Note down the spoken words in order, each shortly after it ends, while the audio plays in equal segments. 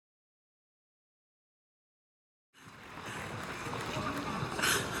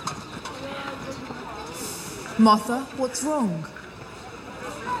Martha, what's wrong?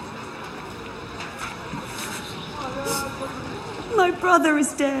 My brother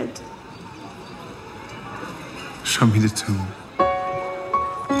is dead. Show me the tomb.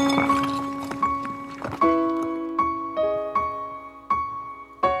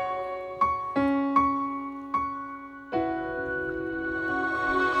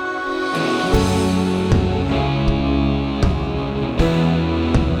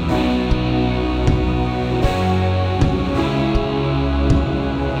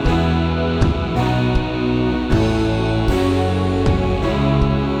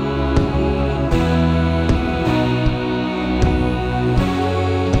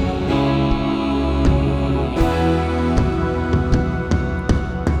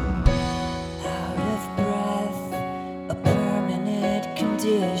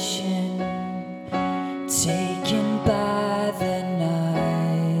 Taken by the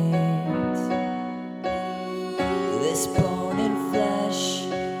night, this bone and flesh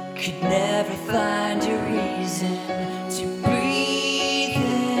could never find a reason to breathe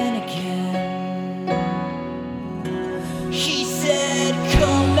in again. He said,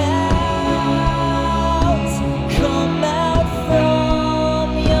 come out from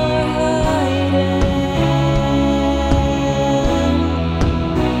your hiding.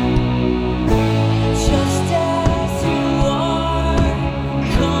 Just as you are,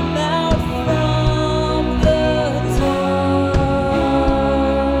 come out from the dark.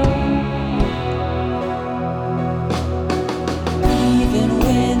 Even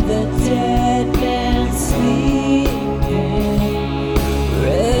when the dead man sleeping,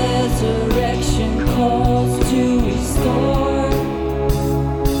 resurrection calls to restore.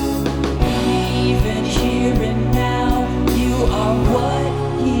 Even here and now, you are what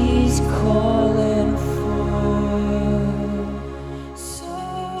he's calling for. So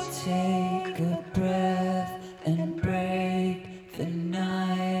take a breath and break the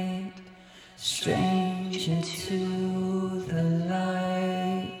night, stranger to the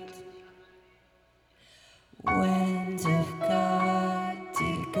light. Wind of God,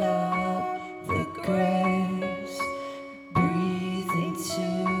 dig up the graves, breathe into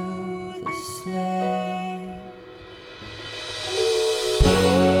the slain.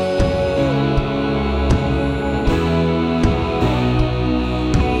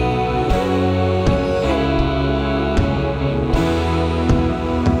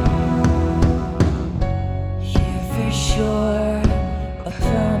 Here for sure, a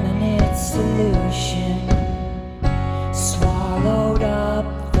permanent solution swallowed up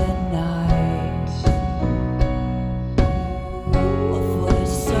the night. A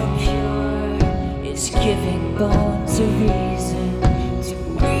voice so pure, it's giving bones a reason to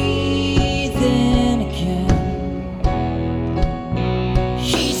breathe in again.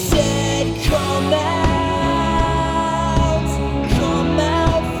 He said, come out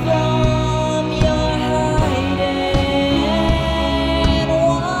from your hiding.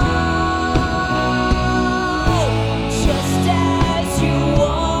 One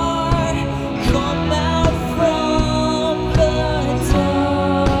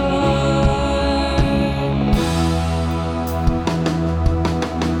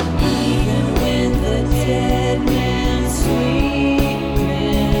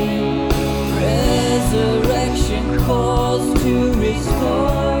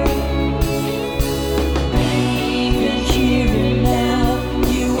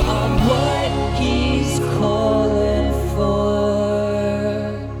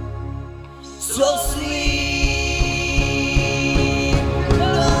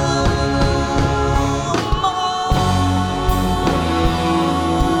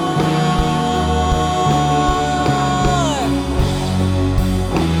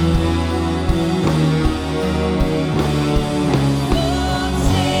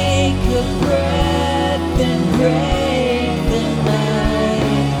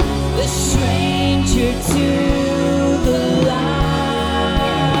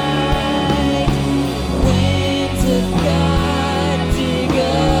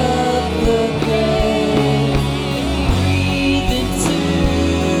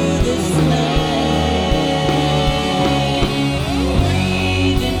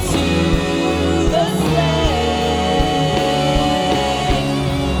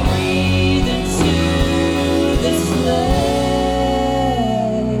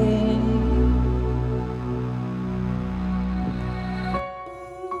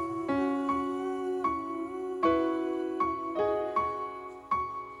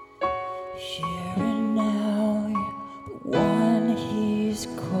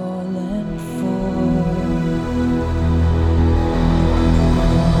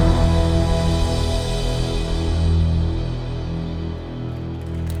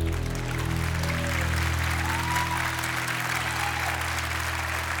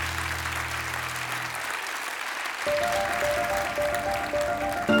Amen.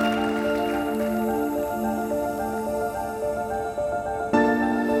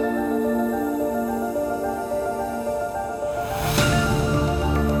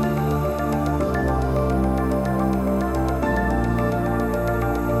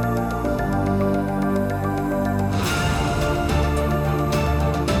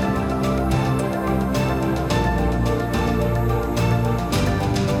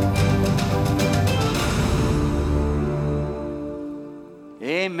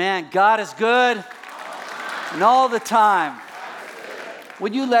 God is good and all the time.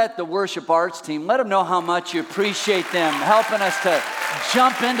 Would you let the worship arts team, let them know how much you appreciate them helping us to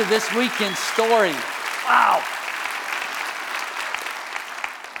jump into this weekend's story. Wow.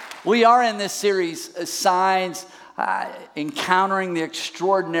 We are in this series, Signs, Encountering the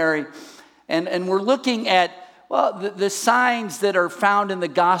Extraordinary. And we're looking at, well, the signs that are found in the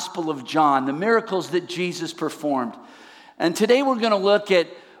Gospel of John, the miracles that Jesus performed. And today we're going to look at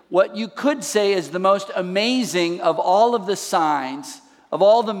what you could say is the most amazing of all of the signs, of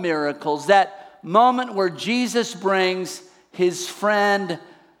all the miracles, that moment where Jesus brings his friend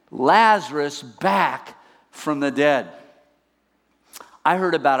Lazarus back from the dead. I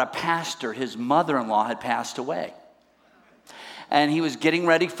heard about a pastor, his mother-in-law had passed away. And he was getting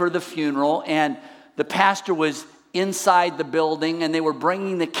ready for the funeral, and the pastor was inside the building, and they were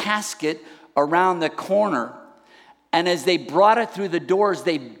bringing the casket around the corner. And as they brought it through the doors,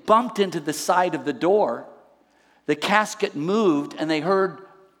 they bumped into the side of the door. The casket moved, and they heard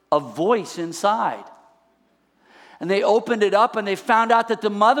a voice inside. And they opened it up, and they found out that the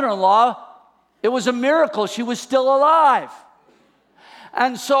mother-in-law, it was a miracle. She was still alive.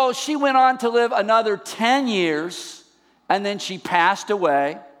 And so she went on to live another 10 years, and then she passed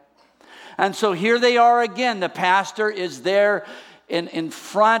away. And so here they are again. The pastor is there in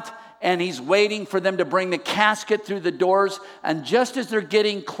front, and he's waiting for them to bring the casket through the doors. And just as they're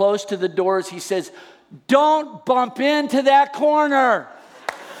getting close to the doors, he says, "Don't bump into that corner.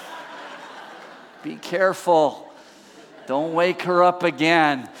 Be careful. Don't wake her up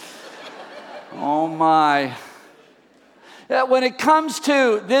again." Oh my. When it comes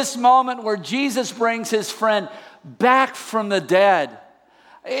to this moment where Jesus brings his friend back from the dead,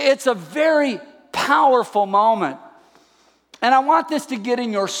 it's a very powerful moment. And I want this to get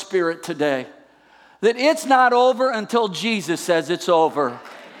in your spirit today, that it's not over until Jesus says it's over.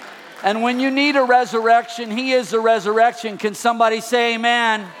 And when you need a resurrection, he is the resurrection. Can somebody say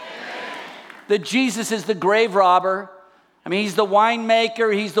amen? Amen. That Jesus is the grave robber. I mean, he's the wine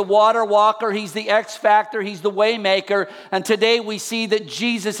maker, he's the water walker, he's the X factor, he's the way maker. And today we see that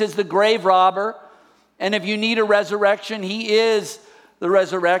Jesus is the grave robber. And if you need a resurrection, he is the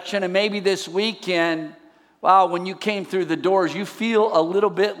resurrection. And maybe this weekend, wow, when you came through the doors, you feel a little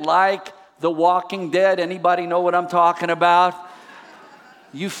bit like The Walking Dead. Anybody know what I'm talking about?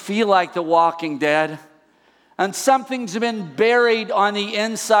 You feel like The Walking Dead. And something's been buried on the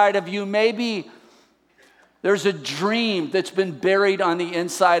inside of you. Maybe there's a dream that's been buried on the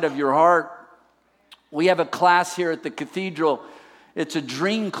inside of your heart. We have a class here at the cathedral. It's a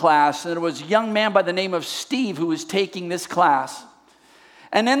dream class. And there was a young man by the name of Steve who was taking this class.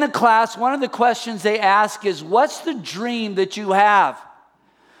 And in the class, one of the questions they ask is, what's the dream that you have?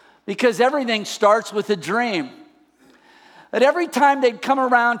 Because everything starts with a dream. But every time they'd come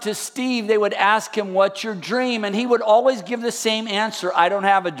around to Steve, they would ask him, what's your dream? And he would always give the same answer, I don't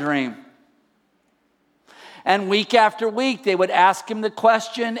have a dream. And week after week, they would ask him the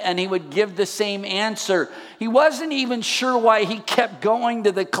question, and he would give the same answer. He wasn't even sure why he kept going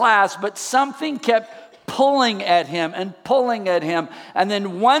to the class, but something kept pulling at him and pulling at him. And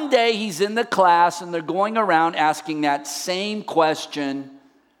then one day he's in the class and they're going around asking that same question.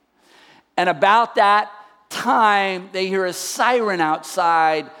 And about that time, they hear a siren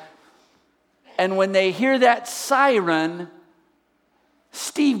outside. And when they hear that siren,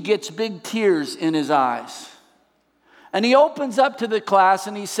 Steve gets big tears in his eyes. And he opens up to the class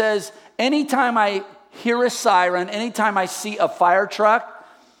and he says, anytime I hear a siren, anytime I see a fire truck,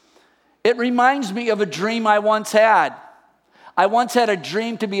 it reminds me of a dream I once had. I once had a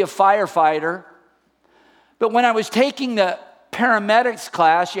dream to be a firefighter. But when I was taking the paramedics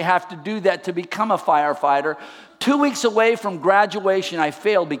class, you have to do that to become a firefighter. 2 weeks away from graduation, I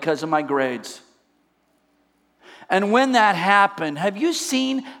failed because of my grades. And when that happened, have you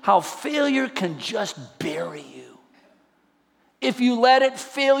seen how failure can just bury you? If you let it,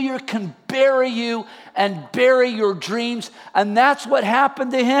 failure can bury you and bury your dreams. And that's what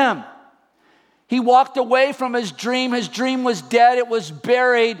happened to him. He walked away from his dream. His dream was dead. It was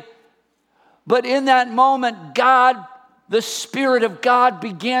buried. But in that moment, God, the Spirit of God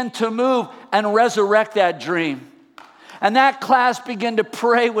began to move and resurrect that dream. And that class began to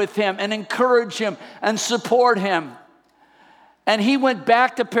pray with him and encourage him and support him. And he went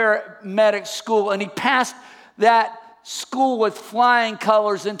back to paramedic school, and he passed that school with flying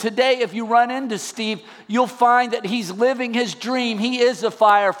colors. And today, if you run into Steve, you'll find that he's living his dream. He is a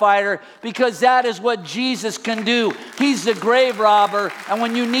firefighter because that is what Jesus can do. He's the grave robber, and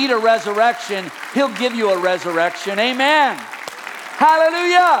when you need a resurrection, he'll give you a resurrection. Amen.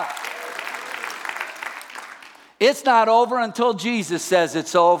 Hallelujah. It's not over until Jesus says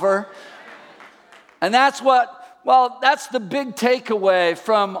it's over. And that's the big takeaway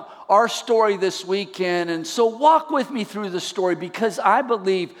from our story this weekend. And so walk with me through the story, because I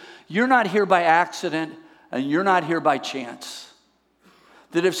believe you're not here by accident and you're not here by chance.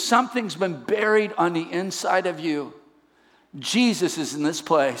 That if something's been buried on the inside of you, Jesus is in this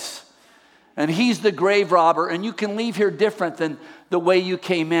place. And he's the grave robber, and you can leave here different than the way you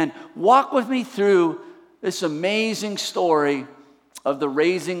came in. Walk with me through this amazing story of the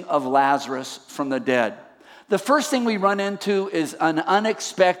raising of Lazarus from the dead. The first thing we run into is an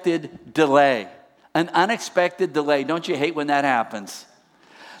unexpected delay. An unexpected delay. Don't you hate when that happens?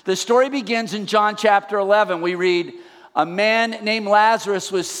 The story begins in John chapter 11. We read, a man named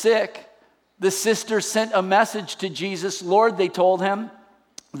Lazarus was sick. The sisters sent a message to Jesus. Lord, they told him,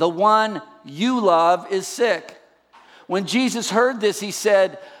 the one you love is sick. When Jesus heard this, he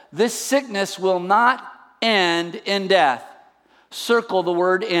said, this sickness will not end in death. Circle the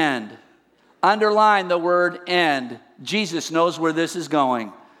word end. Underline the word end. Jesus knows where this is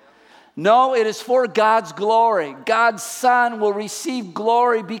going. No, it is for God's glory. God's Son will receive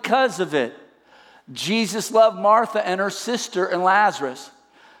glory because of it. Jesus loved Martha and her sister and Lazarus.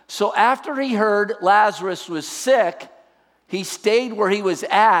 So after he heard Lazarus was sick, he stayed where he was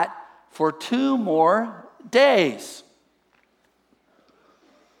at for 2 more days.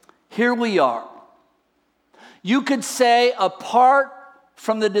 Here we are. You could say, apart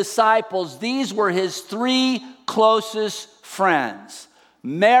from the disciples, these were his 3 closest friends: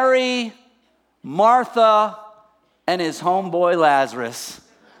 Mary, Martha, and his homeboy Lazarus.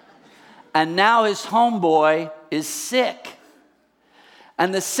 And now his homeboy is sick.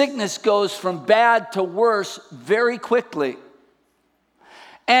 And the sickness goes from bad to worse very quickly.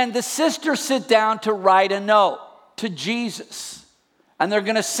 And the sisters sit down to write a note to Jesus. And they're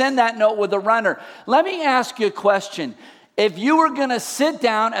going to send that note with a runner. Let me ask you a question. If you were going to sit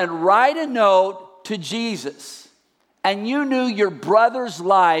down and write a note to Jesus, and you knew your brother's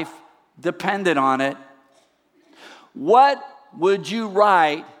life depended on it, what would you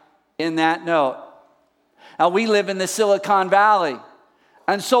write in that note? Now, we live in the Silicon Valley,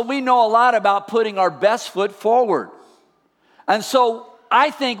 and so we know a lot about putting our best foot forward. And so I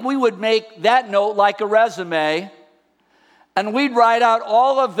think we would make that note like a resume, and we'd write out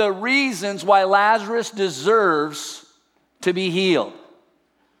all of the reasons why Lazarus deserves to be healed.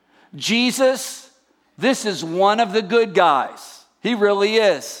 Jesus, this is one of the good guys. He really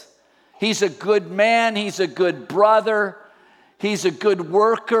is. He's a good man. He's a good brother. He's a good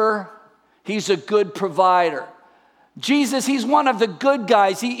worker. He's a good provider. Jesus, he's one of the good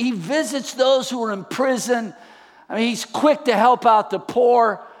guys. He visits those who are in prison. I mean, he's quick to help out the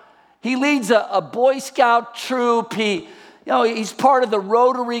poor. He leads a Boy Scout troop. He's part of the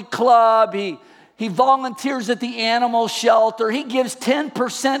Rotary Club. He volunteers at the animal shelter. He gives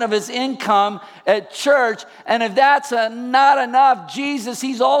 10% of his income at church. And if that's not enough, Jesus,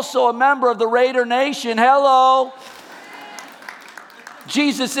 he's also a member of the Raider Nation. Hello.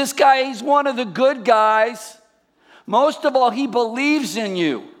 Jesus, this guy, he's one of the good guys. Most of all, he believes in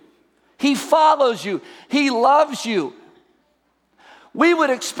you. He follows you. He loves you. We would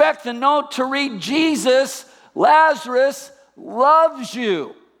expect the note to read, Jesus, Lazarus loves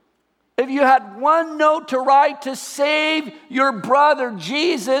you. If you had one note to write to save your brother,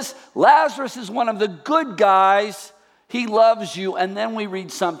 Jesus, Lazarus is one of the good guys. He loves you. And then we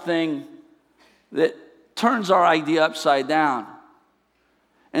read something that turns our idea upside down.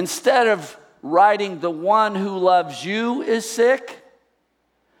 Instead of writing the one who loves you is sick,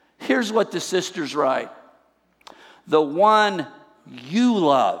 here's what the sisters write. The one you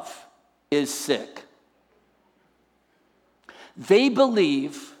love is sick. They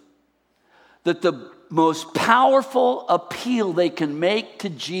believe that the most powerful appeal they can make to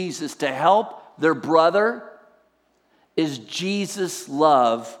Jesus to help their brother is Jesus'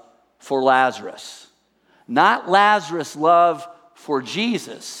 love for Lazarus. Not Lazarus' love for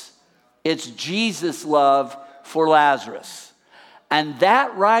Jesus. It's Jesus' love for Lazarus. And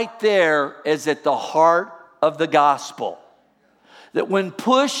that right there is at the heart of the gospel. That when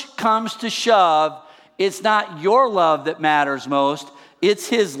push comes to shove, it's not your love that matters most. It's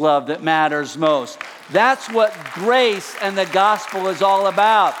his love that matters most. That's what grace and the gospel is all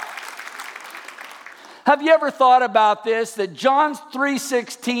about. Have you ever thought about this? That John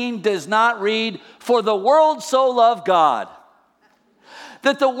 3:16 does not read, "For the world so loved God."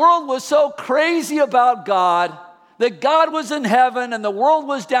 That the world was so crazy about God, that God was in heaven and the world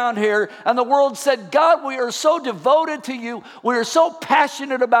was down here, and the world said, "God, we are so devoted to you. We are so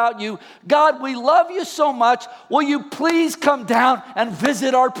passionate about you. God, we love you so much. Will you please come down and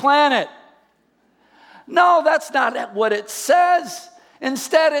visit our planet?" No, that's not what it says.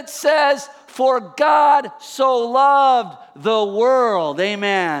 Instead, it says, "For God so loved the world."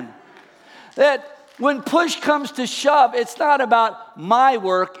 Amen. That when push comes to shove, it's not about my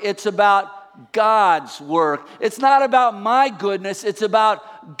work, it's about God's work. It's not about my goodness, it's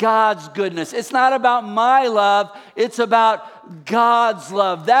about God's goodness. It's not about my love, it's about God's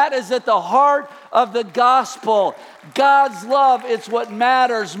love. That is at the heart of the gospel. God's love, it's what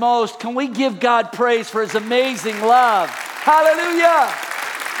matters most. Can we give God praise for his amazing love? Hallelujah!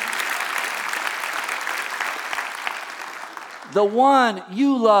 The one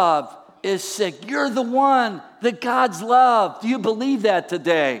you love is sick. You're the one that God's love. Do you believe that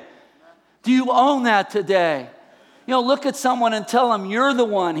today? Do you own that today? You know, look at someone and tell them you're the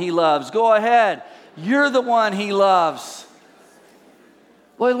one he loves. Go ahead. You're the one he loves.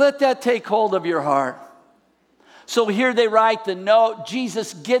 Boy, let that take hold of your heart. So here they write the note.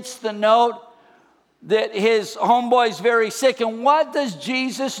 Jesus gets the note that his homeboy's very sick. And what does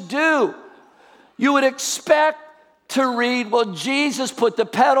Jesus do? You would expect to read, well, Jesus put the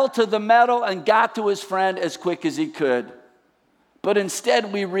pedal to the metal and got to his friend as quick as he could. But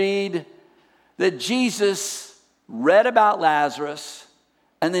instead we read that Jesus read about Lazarus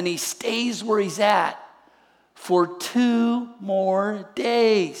and then he stays where he's at for 2 more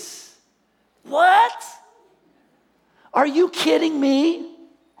days. What? Are you kidding me?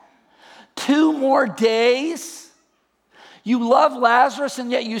 2 more days? You love Lazarus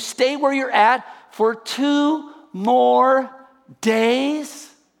and yet you stay where you're at for 2 more days?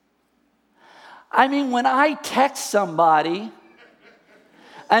 I mean, when I text somebody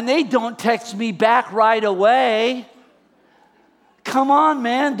and they don't text me back right away, come on,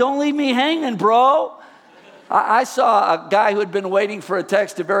 man, don't leave me hanging, bro. I saw a guy who had been waiting for a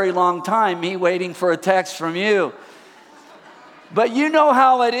text a very long time, me waiting for a text from you. But you know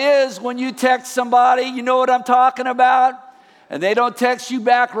how it is when you text somebody, you know what I'm talking about? And they don't text you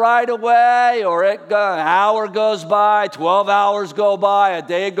back right away, or an hour goes by, 12 hours go by, a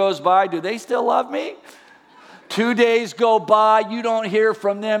day goes by. Do they still love me? 2 days go by, you don't hear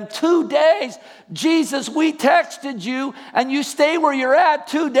from them. 2 days. Jesus, we texted you, and you stay where you're at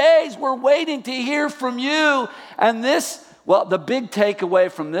 2 days. We're waiting to hear from you. And this, well, the big takeaway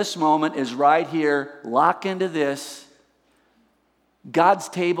from this moment is right here. Lock into this. God's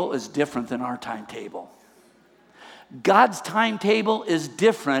table is different than our timetable. God's timetable is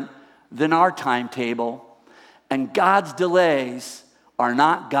different than our timetable, and God's delays are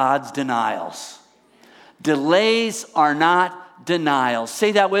not God's denials. Delays are not denials.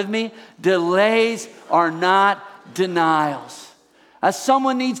 Say that with me. Delays are not denials.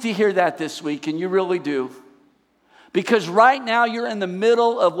 Someone needs to hear that this week, and you really do. Because right now you're in the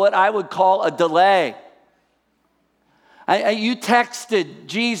middle of what I would call a delay. You texted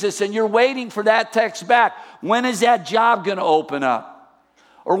Jesus and you're waiting for that text back. When is that job going to open up?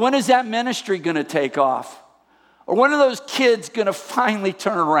 Or when is that ministry going to take off? Or when are those kids going to finally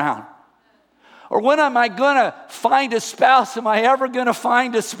turn around? Or when am I going to find a spouse? Am I ever going to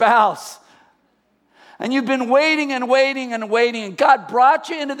find a spouse? And you've been waiting and waiting and waiting. And God brought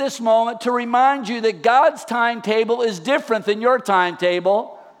you into this moment to remind you that God's timetable is different than your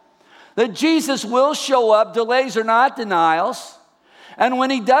timetable. That Jesus will show up. Delays are not denials. And when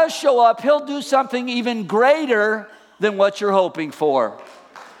he does show up, he'll do something even greater than what you're hoping for.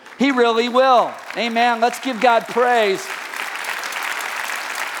 He really will. Amen. Let's give God praise.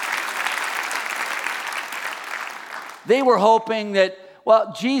 They were hoping that,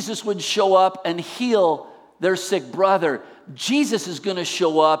 well, Jesus would show up and heal their sick brother. Jesus is going to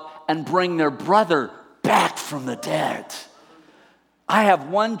show up and bring their brother back from the dead. I have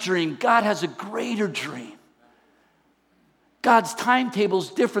one dream. God has a greater dream. God's timetable is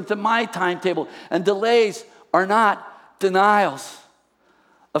different than my timetable, and delays are not denials.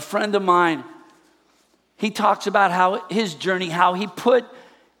 A friend of mine, he talks about how his journey, how he put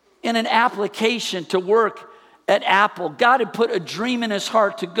in an application to work at Apple. God had put a dream in his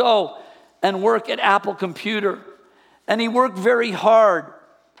heart to go and work at Apple Computer. And he worked very hard,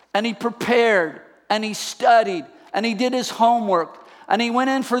 and he prepared, and he studied, and he did his homework. And he went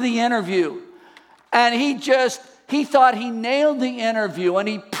in for the interview, and he thought he nailed the interview, and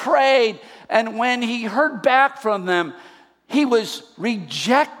he prayed. And when he heard back from them, he was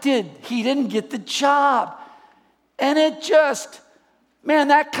rejected. He didn't get the job. And it just, man,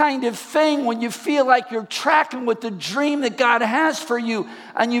 that kind of thing, when you feel like you're tracking with the dream that God has for you,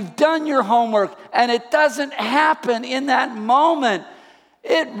 and you've done your homework, and it doesn't happen in that moment,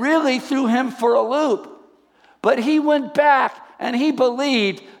 it really threw him for a loop. But he went back, and he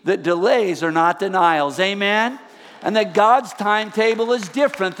believed that delays are not denials. Amen? And that God's timetable is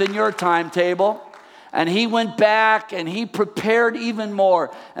different than your timetable. And he went back and he prepared even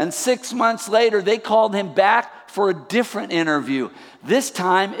more. And 6 months later, they called him back for a different interview. This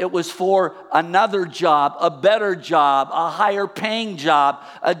time it was for another job, a better job, a higher paying job,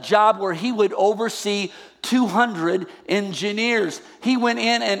 a job where he would oversee 200 engineers. He went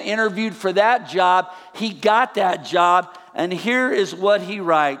in and interviewed for that job. He got that job. And here is what he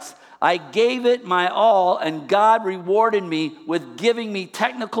writes. I gave it my all, and God rewarded me with giving me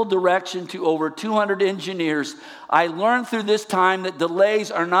technical direction to over 200 engineers. I learned through this time that delays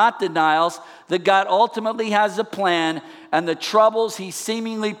are not denials, that God ultimately has a plan, and the troubles he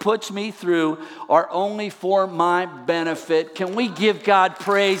seemingly puts me through are only for my benefit. Can we give God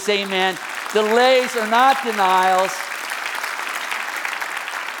praise? Amen. Delays are not denials.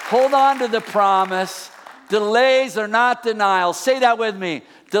 Hold on to the promise. Delays are not denials. Say that with me.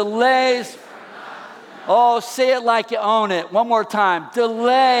 Delays. Oh, say it like you own it. One more time.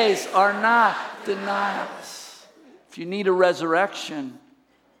 Delays are not denials. If you need a resurrection,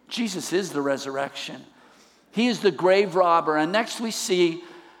 Jesus is the resurrection. He is the grave robber. And next we see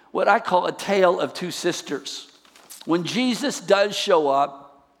what I call a tale of two sisters. When Jesus does show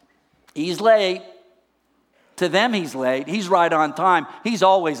up, he's late. To them, he's late. He's right on time. He's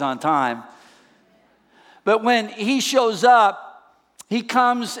always on time. But when he shows up, he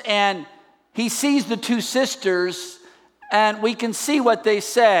comes and he sees the two sisters, and we can see what they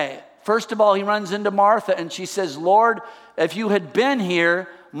say. First of all, he runs into Martha, and she says, Lord, if you had been here,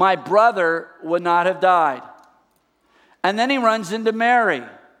 my brother would not have died. And then he runs into Mary,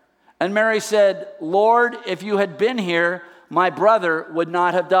 and Mary said, Lord, if you had been here, my brother would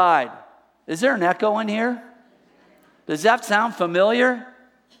not have died. Is there an echo in here? Does that sound familiar?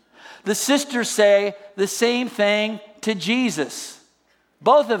 The sisters say the same thing to Jesus.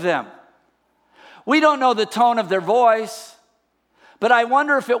 Both of them. We don't know the tone of their voice, but I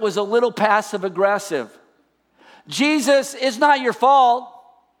wonder if it was a little passive aggressive. Jesus, it's not your fault,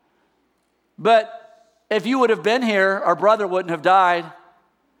 but if you would have been here, our brother wouldn't have died.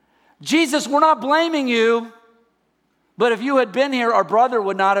 Jesus, we're not blaming you, but if you had been here, our brother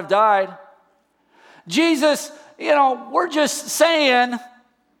would not have died. Jesus, we're just saying,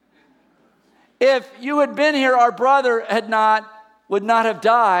 if you had been here, our brother would not have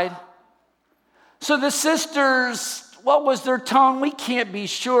died. So the sisters, what was their tone? We can't be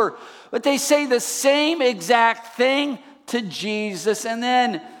sure. But they say the same exact thing to Jesus. And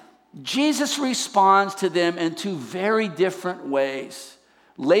then Jesus responds to them in two very different ways.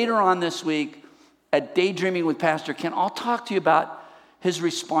 Later on this week, at Daydreaming with Pastor Ken, I'll talk to you about his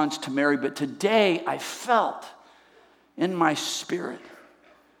response to Mary. But today, I felt in my spirit,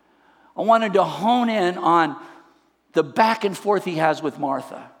 I wanted to hone in on the back and forth he has with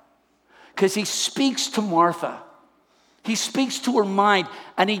Martha. Because he speaks to Martha. He speaks to her mind,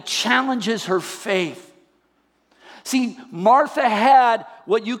 and he challenges her faith. See, Martha had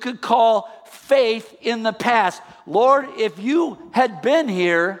what you could call faith in the past. Lord, if you had been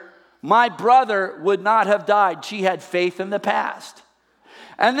here, my brother would not have died. She had faith in the past.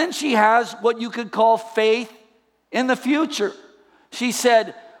 And then she has what you could call faith in the future. She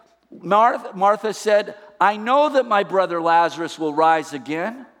said, Martha said, I know that my brother Lazarus will rise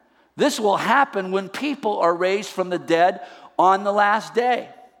again. This will happen when people are raised from the dead on the last day.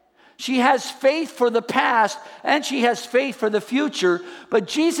 She has faith for the past and she has faith for the future, but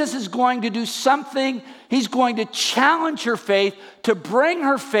Jesus is going to do something. He's going to challenge her faith to bring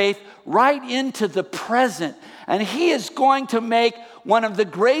her faith right into the present. And he is going to make one of the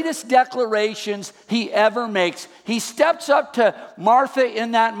greatest declarations he ever makes. He steps up to Martha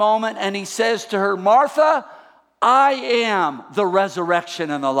in that moment and he says to her, Martha, I am the resurrection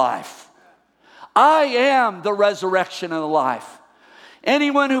and the life. I am the resurrection and the life.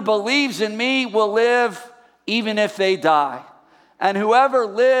 Anyone who believes in me will live even if they die. And whoever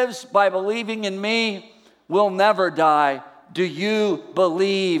lives by believing in me will never die. Do you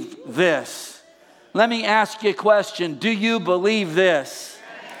believe this? Let me ask you a question. Do you believe this?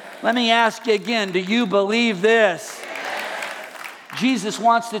 Let me ask you again. Do you believe this? Jesus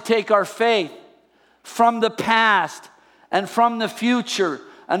wants to take our faith from the past and from the future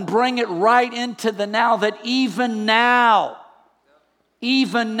and bring it right into the now, that even now,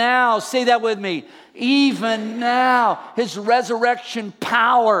 say that with me, even now, his resurrection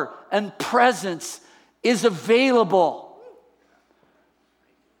power and presence is available.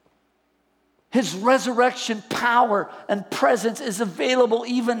 His resurrection power and presence is available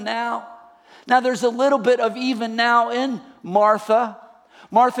even now. Now, there's a little bit of even now in Martha.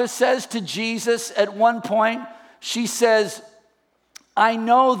 Martha says to Jesus at one point, she says, I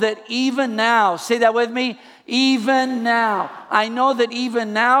know that even now, say that with me, even now, I know that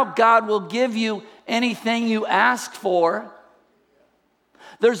even now God will give you anything you ask for.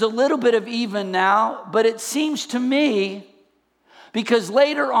 There's a little bit of even now, but it seems to me, because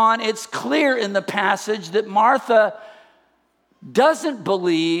later on it's clear in the passage that Martha doesn't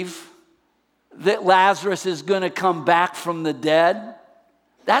believe that Lazarus is going to come back from the dead.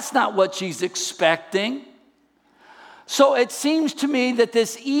 That's not what she's expecting. So it seems to me that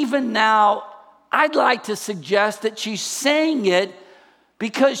this even now, I'd like to suggest that she's saying it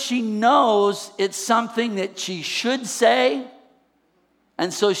because she knows it's something that she should say,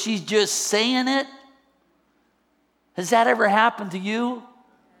 and so she's just saying it. Has that ever happened to you?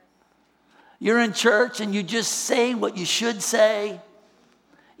 You're in church and you just say what you should say,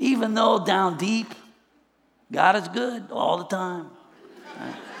 even though down deep, God is good all the time.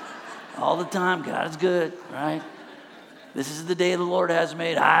 Right? All the time, God is good, right? This is the day the Lord has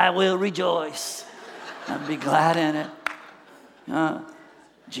made. I will rejoice and be glad in it.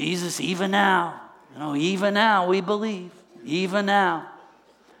 Jesus, even now, even now we believe. Even now.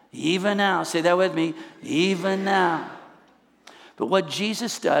 Even now. Say that with me. Even now. But what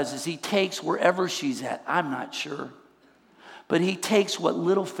Jesus does is he takes wherever she's at. I'm not sure. But he takes what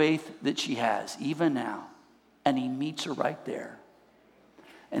little faith that she has, even now, and he meets her right there.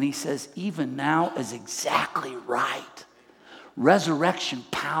 And he says, even now is exactly right. Resurrection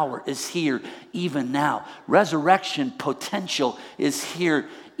power is here even now. Resurrection potential is here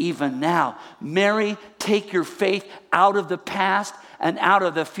even now. Mary, take your faith out of the past and out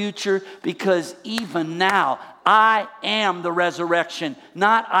of the future, because even now, I am the resurrection.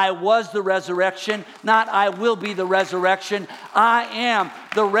 Not I was the resurrection, not I will be the resurrection. I am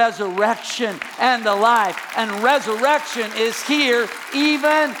the resurrection and the life. And resurrection is here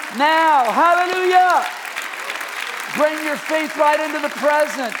even now. Hallelujah! Bring your faith right into the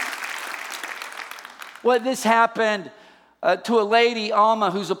present. Well, this happened to a lady,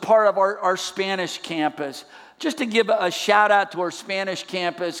 Alma, who's a part of our Spanish campus. Just to give a shout out to our Spanish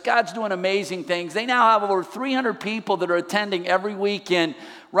campus, God's doing amazing things. They now have over 300 people that are attending every weekend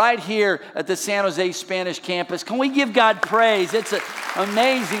right here at the San Jose Spanish campus. Can we give God praise? It's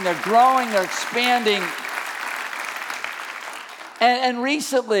amazing. They're growing, they're expanding. And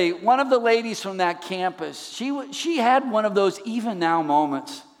recently, one of the ladies from that campus, she had one of those even now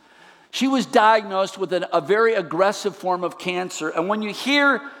moments. She was diagnosed with a very aggressive form of cancer. And when you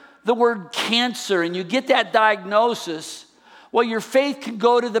hear the word cancer and you get that diagnosis, well, your faith can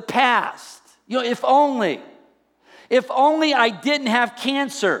go to the past. If only I didn't have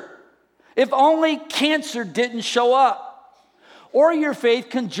cancer. If only cancer didn't show up. Or your faith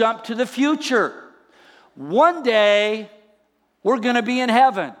can jump to the future. One day, we're going to be in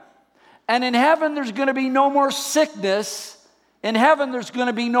heaven. And in heaven, there's going to be no more sickness. In heaven, there's going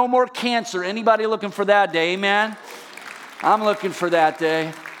to be no more cancer. Anybody looking for that day? Amen? I'm looking for that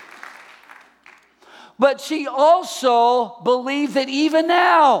day. But she also believed that even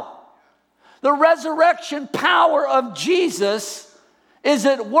now, the resurrection power of Jesus is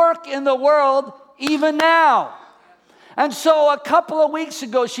at work in the world even now. And so a couple of weeks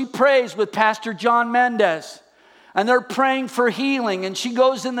ago, she prays with Pastor John Mendez. And they're praying for healing. And she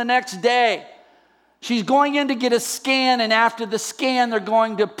goes in the next day. She's going in to get a scan. And after the scan, they're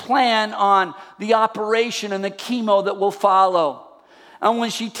going to plan on the operation and the chemo that will follow. And when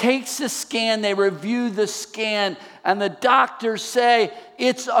she takes the scan, they review the scan. And the doctors say,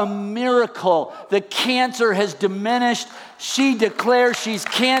 it's a miracle. The cancer has diminished. She declares she's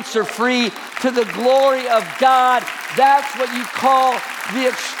cancer-free to the glory of God. That's what you call the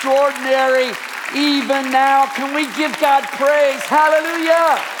extraordinary even now. Can we give God praise?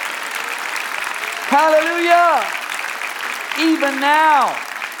 Hallelujah. Hallelujah. Even now.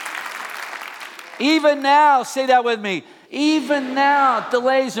 Even now. Say that with me. Even now.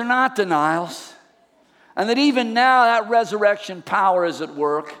 Delays are not denials. And that even now that resurrection power is at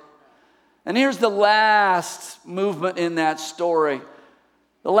work. And here's the last movement in that story.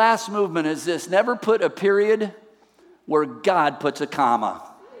 The last movement is this. Never put a period where God puts a comma.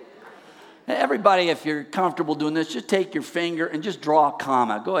 Everybody, if you're comfortable doing this, just take your finger and just draw a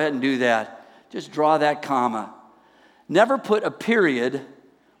comma. Go ahead and do that. Just draw that comma. Never put a period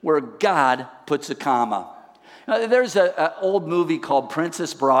where God puts a comma. There's an old movie called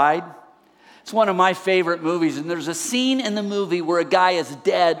Princess Bride. It's one of my favorite movies, and there's a scene in the movie where a guy is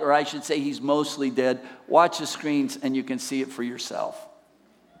dead, or I should say he's mostly dead. Watch the screens and you can see it for yourself.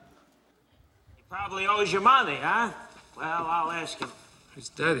 He probably owes you money, huh? Well, I'll ask him. He's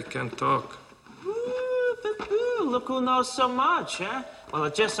dead, he can't talk. Ooh, look who knows so much, huh? Well,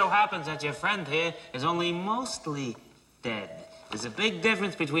 it just so happens that your friend here is only mostly dead. There's a big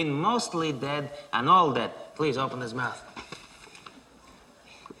difference between mostly dead and all dead. Please open his mouth.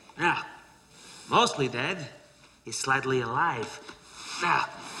 Now, mostly dead is slightly alive. Now,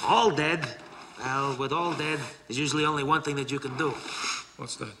 all dead, well, with all dead, there's usually only one thing that you can do.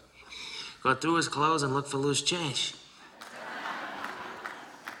 What's that? Go through his clothes and look for loose change.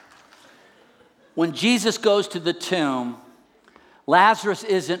 When Jesus goes to the tomb, Lazarus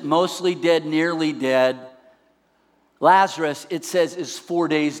isn't mostly dead, nearly dead. Lazarus, it says, is 4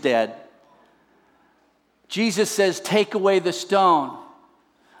 days dead. Jesus says, take away the stone.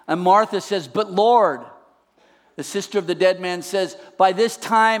 And Martha says, but Lord, the sister of the dead man says, by this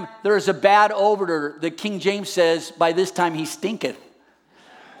time there is a bad odor. The King James says, by this time he stinketh.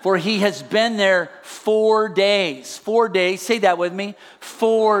 For he has been there 4 days. 4 days, say that with me.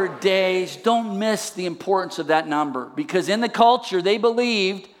 4 days. Don't miss the importance of that number. Because in the culture, they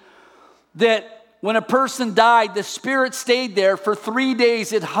believed that when a person died, the spirit stayed there for 3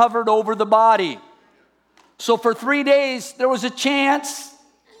 days. It hovered over the body. So for 3 days, there was a chance,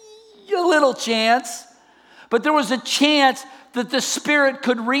 a little chance, but there was a chance that the spirit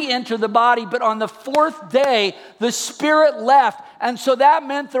could re-enter the body. But on the 4th day, the spirit left. And so that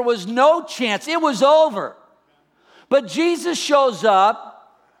meant there was no chance. It was over. But Jesus shows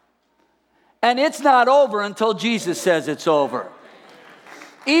up, and it's not over until Jesus says it's over.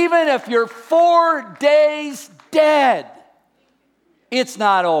 Even if you're 4 days dead, it's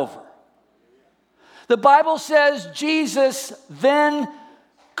not over. The Bible says Jesus then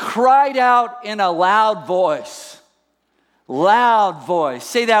cried out in a loud voice. Loud voice.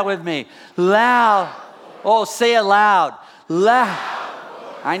 Say that with me. Loud. Oh, say it loud. Loud.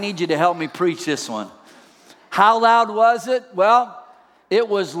 I need you to help me preach this one. How loud was it? Well, it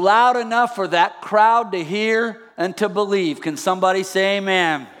was loud enough for that crowd to hear and to believe. Can somebody say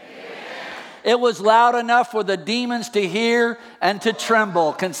amen? Amen. It was loud enough for the demons to hear and to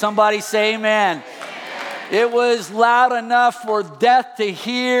tremble. Can somebody say amen? Amen. It was loud enough for death to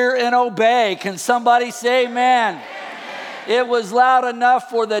hear and obey. Can somebody say amen? Amen. It was loud enough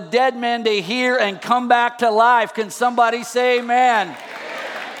for the dead men to hear and come back to life. Can somebody say amen? Amen.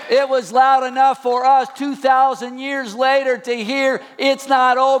 It was loud enough for us 2,000 years later to hear it's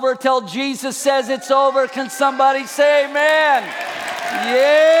not over till Jesus says it's over. Can somebody say amen?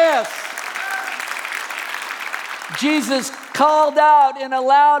 Yes. Jesus called out in a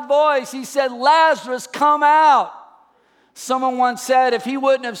loud voice. He said, Lazarus, come out. Someone once said if he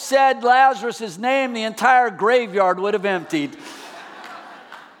wouldn't have said Lazarus' name, the entire graveyard would have emptied.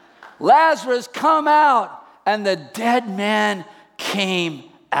 Lazarus, come out. And the dead man came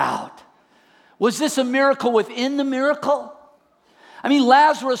out. Was this a miracle within the miracle? I mean,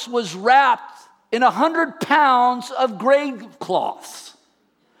 Lazarus was wrapped in 100 pounds of grave cloths.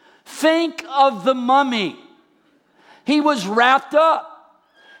 Think of the mummy. He was wrapped up.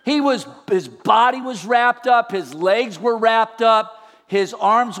 His body was wrapped up. His legs were wrapped up. His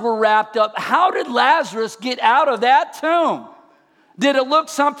arms were wrapped up. How did Lazarus get out of that tomb? Did it look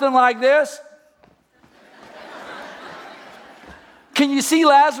something like this? Can you see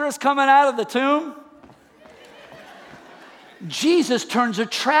Lazarus coming out of the tomb? Jesus turns a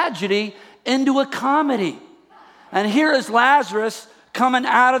tragedy into a comedy. And here is Lazarus coming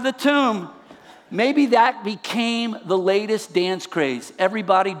out of the tomb. Maybe that became the latest dance craze.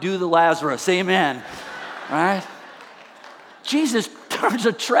 Everybody do the Lazarus. Amen. Right? Jesus turns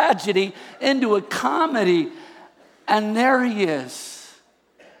a tragedy into a comedy. And there he is.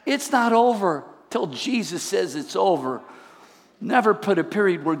 It's not over till Jesus says it's over. Never put a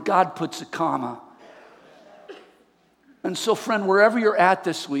period where God puts a comma. And so, friend, wherever you're at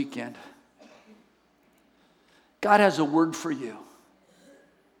this weekend, God has a word for you.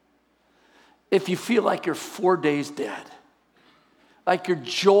 If you feel like you're 4 days dead, like your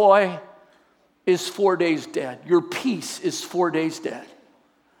joy is 4 days dead, your peace is 4 days dead,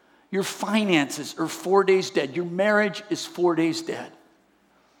 your finances are 4 days dead, your marriage is 4 days dead.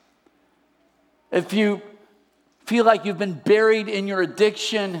 If you feel like you've been buried in your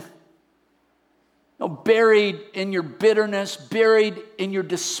addiction, buried in your bitterness, buried in your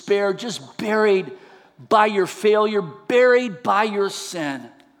despair, just buried by your failure, buried by your sin,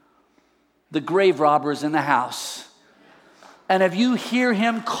 the grave robber is in the house. And if you hear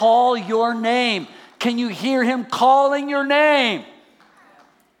him call your name, can you hear him calling your name?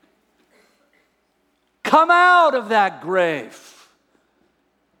 Come out of that grave.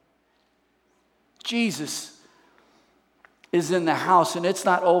 Jesus is in the house, and it's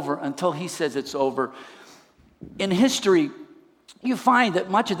not over until he says it's over. In history, you find that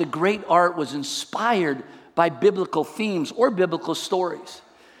much of the great art was inspired by biblical themes or biblical stories.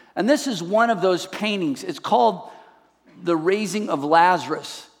 And this is one of those paintings. It's called The Raising of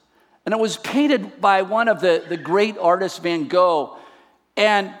Lazarus. And it was painted by one of the great artists, Van Gogh.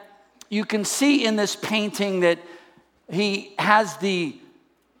 And you can see in this painting that he has the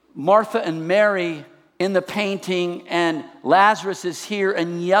Martha and Mary in the painting, and Lazarus is here,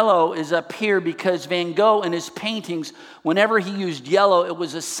 and yellow is up here because Van Gogh in his paintings, whenever he used yellow, it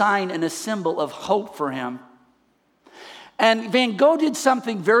was a sign and a symbol of hope for him. And Van Gogh did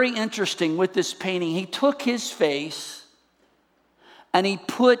something very interesting with this painting. He took his face and he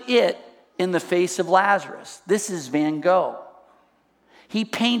put it in the face of Lazarus. This is Van Gogh. He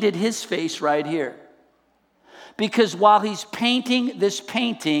painted his face right here. Because while he's painting this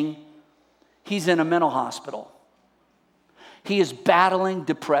painting, he's in a mental hospital. He is battling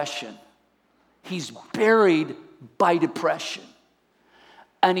depression. He's buried by depression.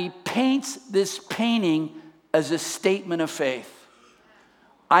 And he paints this painting as a statement of faith.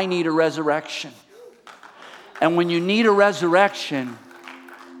 I need a resurrection. And when you need a resurrection,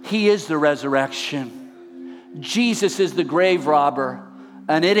 he is the resurrection. Jesus is the grave robber,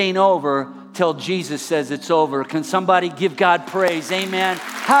 and it ain't over till Jesus says it's over. Can somebody give God praise? Amen.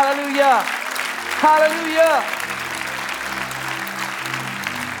 Hallelujah. Hallelujah.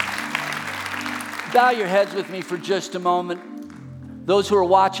 Bow your heads with me for just a moment. Those who are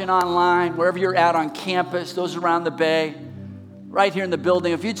watching online, wherever you're at on campus, those around the bay, right here in the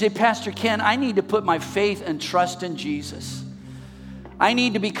building, if you'd say, Pastor Ken, I need to put my faith and trust in Jesus. I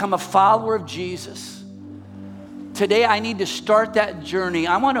need to become a follower of Jesus. Today, I need to start that journey.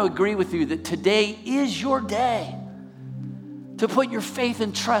 I want to agree with you that today is your day to put your faith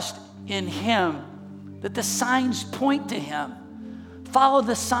and trust in him, that the signs point to him. Follow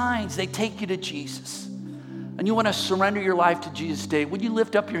the signs. They take you to Jesus. And you want to surrender your life to Jesus today, would you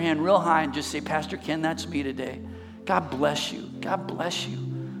lift up your hand real high and just say, Pastor Ken, that's me today. God bless you. God bless you.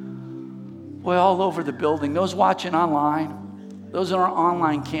 Boy, all over the building, those watching online, those on our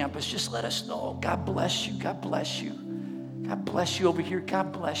online campus, just let us know. God bless you. God bless you. God bless you over here.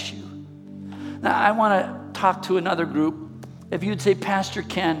 God bless you. Now, I want to talk to another group. If you'd say, Pastor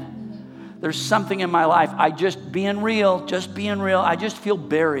Ken, there's something in my life. I just being real. I just feel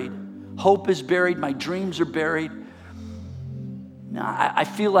buried. Hope is buried. My dreams are buried. Now, I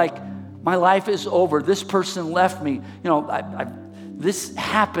feel like my life is over. This person left me. You know, this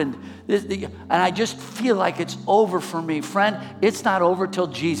happened. And I just feel like it's over for me. Friend, it's not over till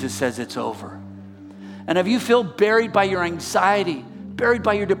Jesus says it's over. And if you feel buried by your anxiety, buried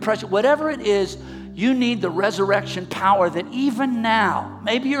by your depression, whatever it is, you need the resurrection power that even now,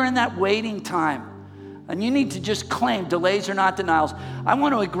 maybe you're in that waiting time, and you need to just claim delays are not denials. I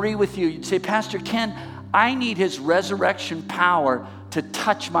want to agree with you. You'd say, Pastor Ken, I need his resurrection power to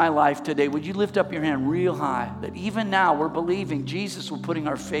touch my life today. Would you lift up your hand real high? That even now we're believing Jesus, we're putting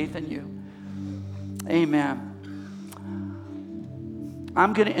our faith in you. Amen.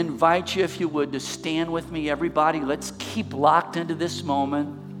 I'm going to invite you, if you would, to stand with me, everybody. Let's keep locked into this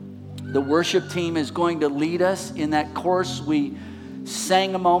moment. The worship team is going to lead us in that chorus we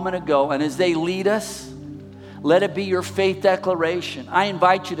sang a moment ago. And as they lead us, let it be your faith declaration. I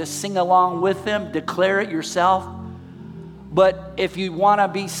invite you to sing along with them, declare it yourself. But if you want to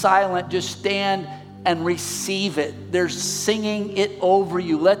be silent, just stand and receive it. They're singing it over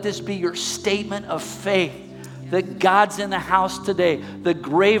you. Let this be your statement of faith that God's in the house today. The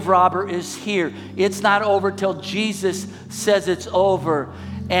grave robber is here. It's not over till Jesus says it's over.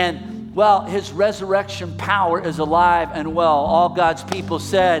 And, well, his resurrection power is alive and well. All God's people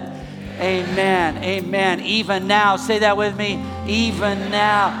said, amen, amen. Even now, say that with me, even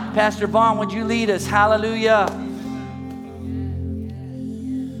now. Pastor Vaughn, would you lead us? Hallelujah.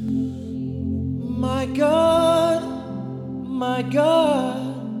 My God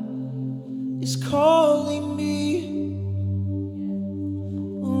is calling me.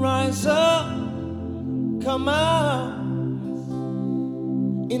 Rise up, come out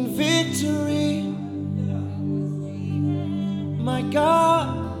in victory. My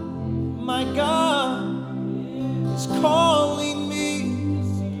God is calling me.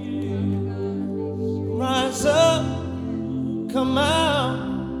 Rise up, come out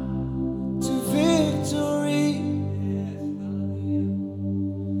to victory.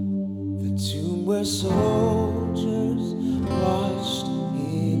 The tomb where soldiers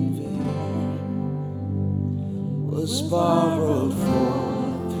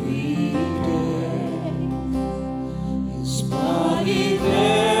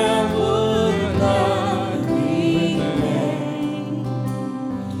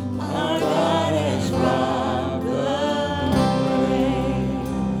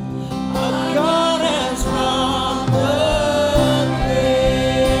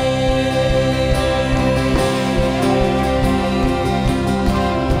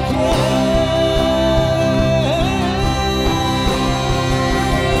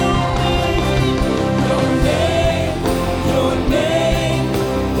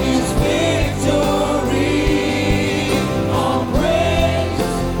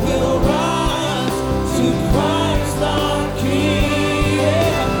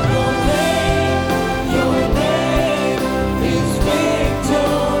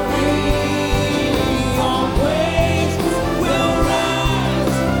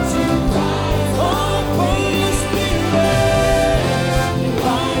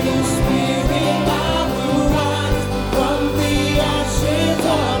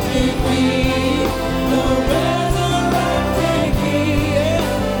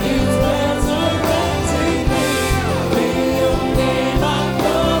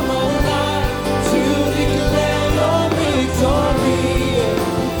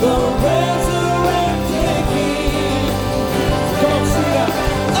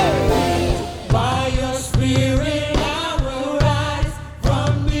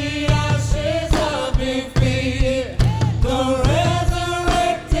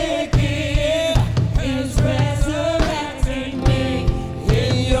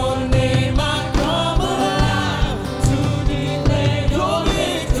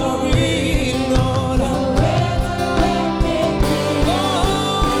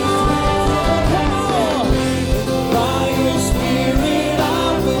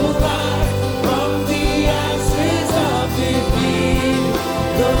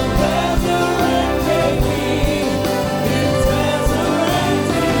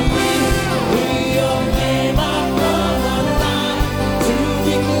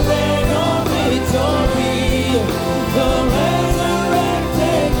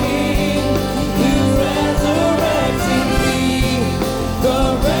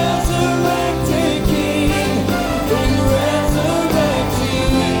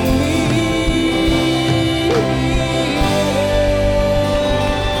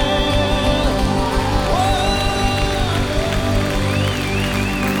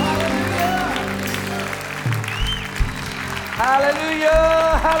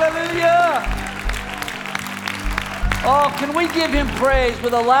can we give him praise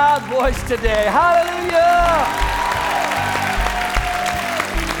with a loud voice today? Hallelujah!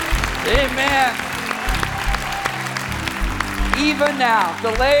 Amen. Even now,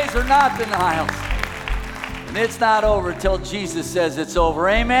 delays are not denials. And it's not over till Jesus says it's over.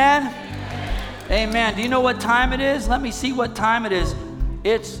 Amen? Amen. Do you know what time it is? Let me see what time it is.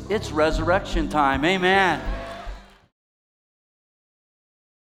 It's resurrection time. Amen.